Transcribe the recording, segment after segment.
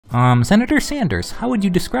Senator Sanders, how would you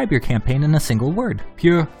describe your campaign in a single word?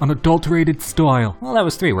 Pure, unadulterated style. Well, that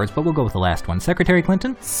was 3 words, but we'll go with the last one. Secretary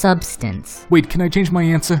Clinton? Substance. Wait, can I change my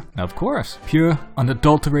answer? Of course. Pure,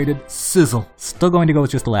 unadulterated sizzle. Still going to go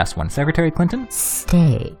with just the last one. Secretary Clinton?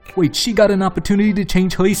 Steak. Wait, she got an opportunity to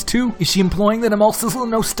change hers too? Is she implying that I'm all sizzle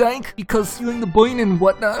and no stank? Because feeling the boing and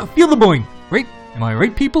whatnot. Feel the boing, right? Am I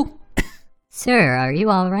right, people? Sir, are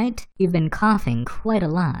you alright? You've been coughing quite a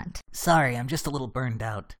lot. Sorry, I'm just a little burned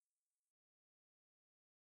out.